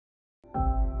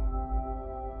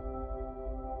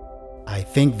I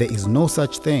think there is no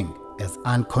such thing as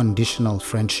unconditional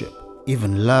friendship.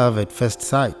 Even love at first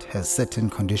sight has certain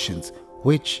conditions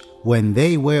which, when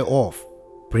they wear off,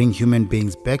 bring human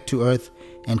beings back to earth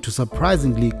and to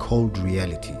surprisingly cold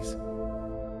realities.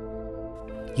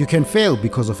 You can fail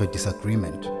because of a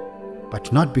disagreement,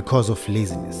 but not because of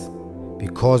laziness,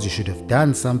 because you should have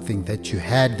done something that you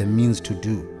had the means to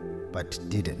do, but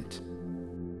didn't.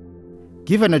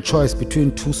 Given a choice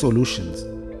between two solutions,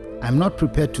 I'm not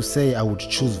prepared to say I would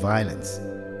choose violence,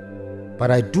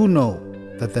 but I do know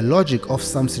that the logic of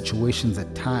some situations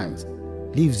at times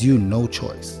leaves you no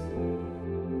choice.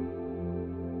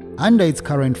 Under its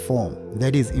current form,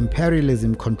 that is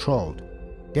imperialism controlled,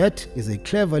 that is a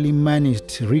cleverly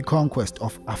managed reconquest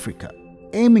of Africa,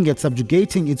 aiming at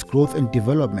subjugating its growth and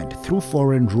development through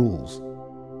foreign rules.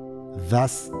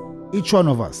 Thus, each one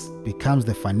of us becomes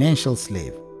the financial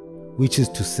slave, which is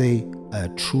to say, a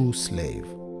true slave.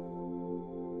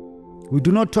 We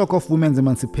do not talk of women's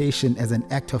emancipation as an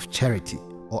act of charity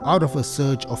or out of a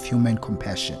surge of human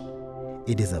compassion.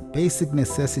 It is a basic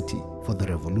necessity for the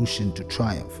revolution to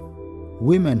triumph.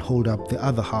 Women hold up the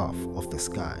other half of the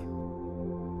sky.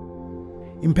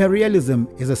 Imperialism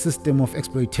is a system of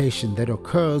exploitation that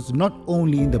occurs not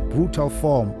only in the brutal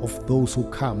form of those who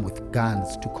come with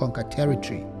guns to conquer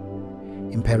territory.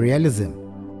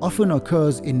 Imperialism often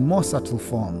occurs in more subtle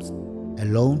forms: a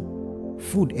loan,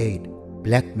 food aid,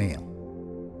 blackmail.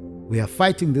 We are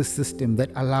fighting this system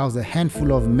that allows a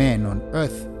handful of men on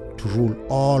earth to rule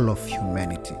all of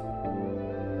humanity.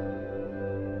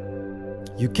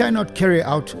 You cannot carry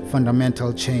out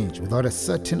fundamental change without a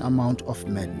certain amount of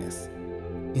madness.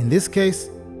 In this case,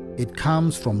 it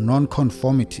comes from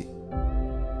non-conformity.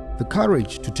 The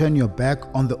courage to turn your back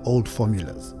on the old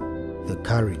formulas. The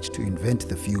courage to invent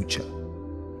the future.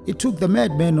 It took the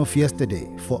madmen of yesterday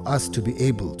for us to be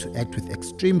able to act with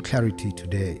extreme clarity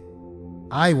today.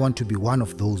 I want to be one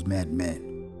of those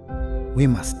madmen. We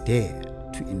must dare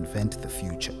to invent the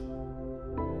future.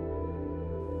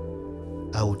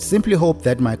 I would simply hope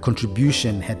that my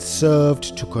contribution had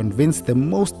served to convince the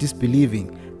most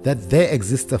disbelieving that there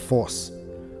exists a force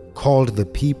called the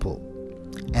people,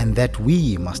 and that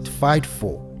we must fight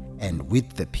for and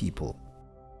with the people.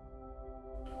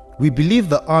 We believe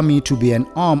the army to be an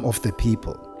arm of the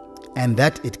people, and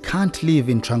that it can't live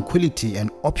in tranquility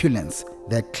and opulence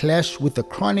that clash with the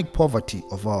chronic poverty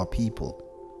of our people.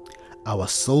 Our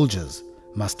soldiers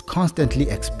must constantly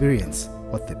experience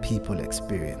what the people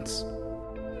experience.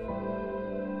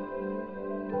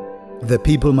 The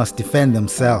people must defend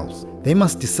themselves. They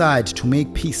must decide to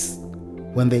make peace.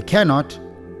 When they cannot,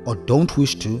 or don't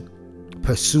wish to,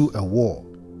 pursue a war,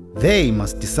 they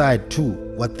must decide too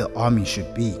what the army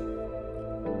should be.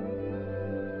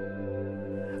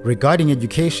 Regarding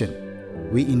education,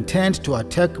 we intend to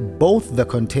attack both the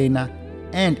container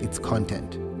and its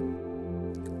content.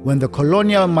 When the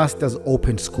colonial masters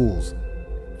opened schools,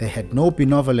 they had no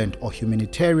benevolent or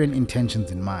humanitarian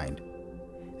intentions in mind.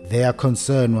 Their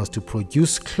concern was to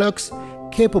produce clerks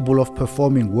capable of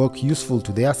performing work useful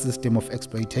to their system of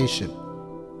exploitation.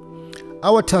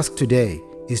 Our task today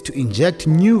is to inject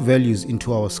new values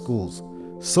into our schools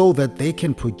so that they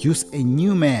can produce a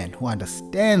new man who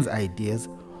understands ideas,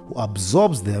 who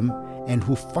absorbs them, and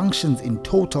who functions in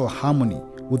total harmony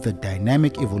with the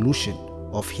dynamic evolution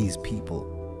of his people.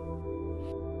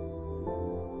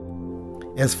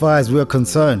 As far as we are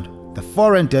concerned, the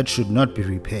foreign debt should not be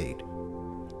repaid.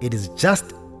 It is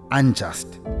just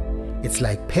unjust. It's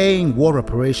like paying war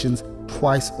reparations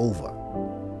twice over.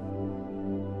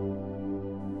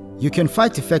 You can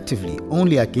fight effectively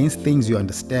only against things you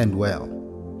understand well,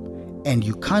 and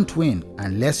you can't win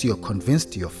unless you're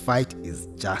convinced your fight is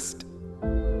just.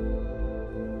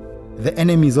 The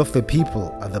enemies of the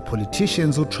people are the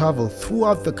politicians who travel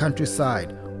throughout the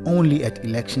countryside only at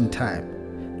election time.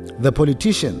 The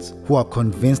politicians who are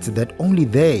convinced that only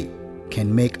they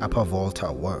can make Upper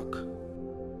Volta work.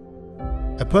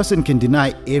 A person can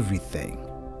deny everything,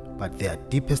 but their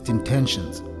deepest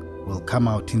intentions will come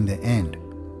out in the end.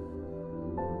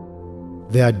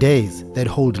 There are days that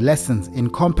hold lessons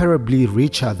incomparably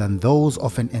richer than those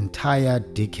of an entire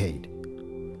decade.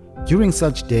 During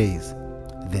such days,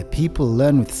 the people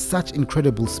learn with such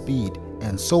incredible speed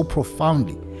and so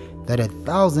profoundly that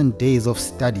 1,000 days of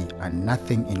study are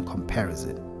nothing in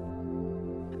comparison.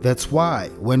 That's why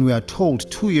when we are told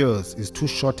 2 years is too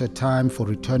short a time for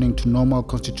returning to normal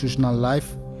constitutional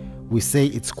life, we say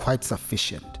it's quite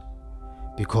sufficient.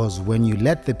 Because when you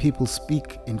let the people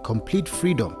speak in complete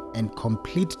freedom and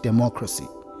complete democracy,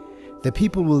 the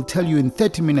people will tell you in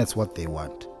 30 minutes what they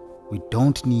want. We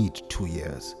don't need 2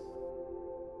 years.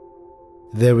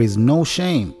 There is no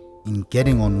shame in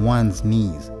getting on one's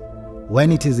knees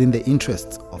when it is in the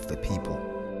interests of the people.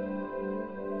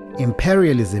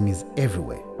 Imperialism is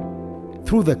everywhere,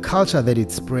 through the culture that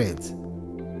it spreads,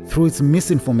 through its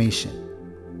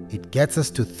misinformation. It gets us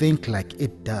to think like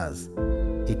it does.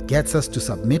 It gets us to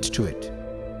submit to it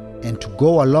and to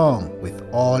go along with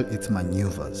all its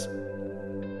maneuvers.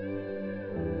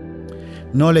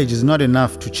 Knowledge is not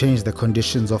enough to change the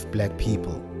conditions of Black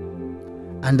people.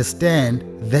 Understand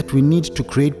that we need to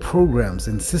create programs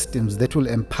and systems that will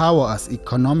empower us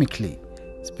economically,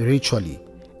 spiritually,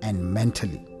 and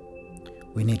mentally.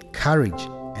 We need courage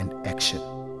and action.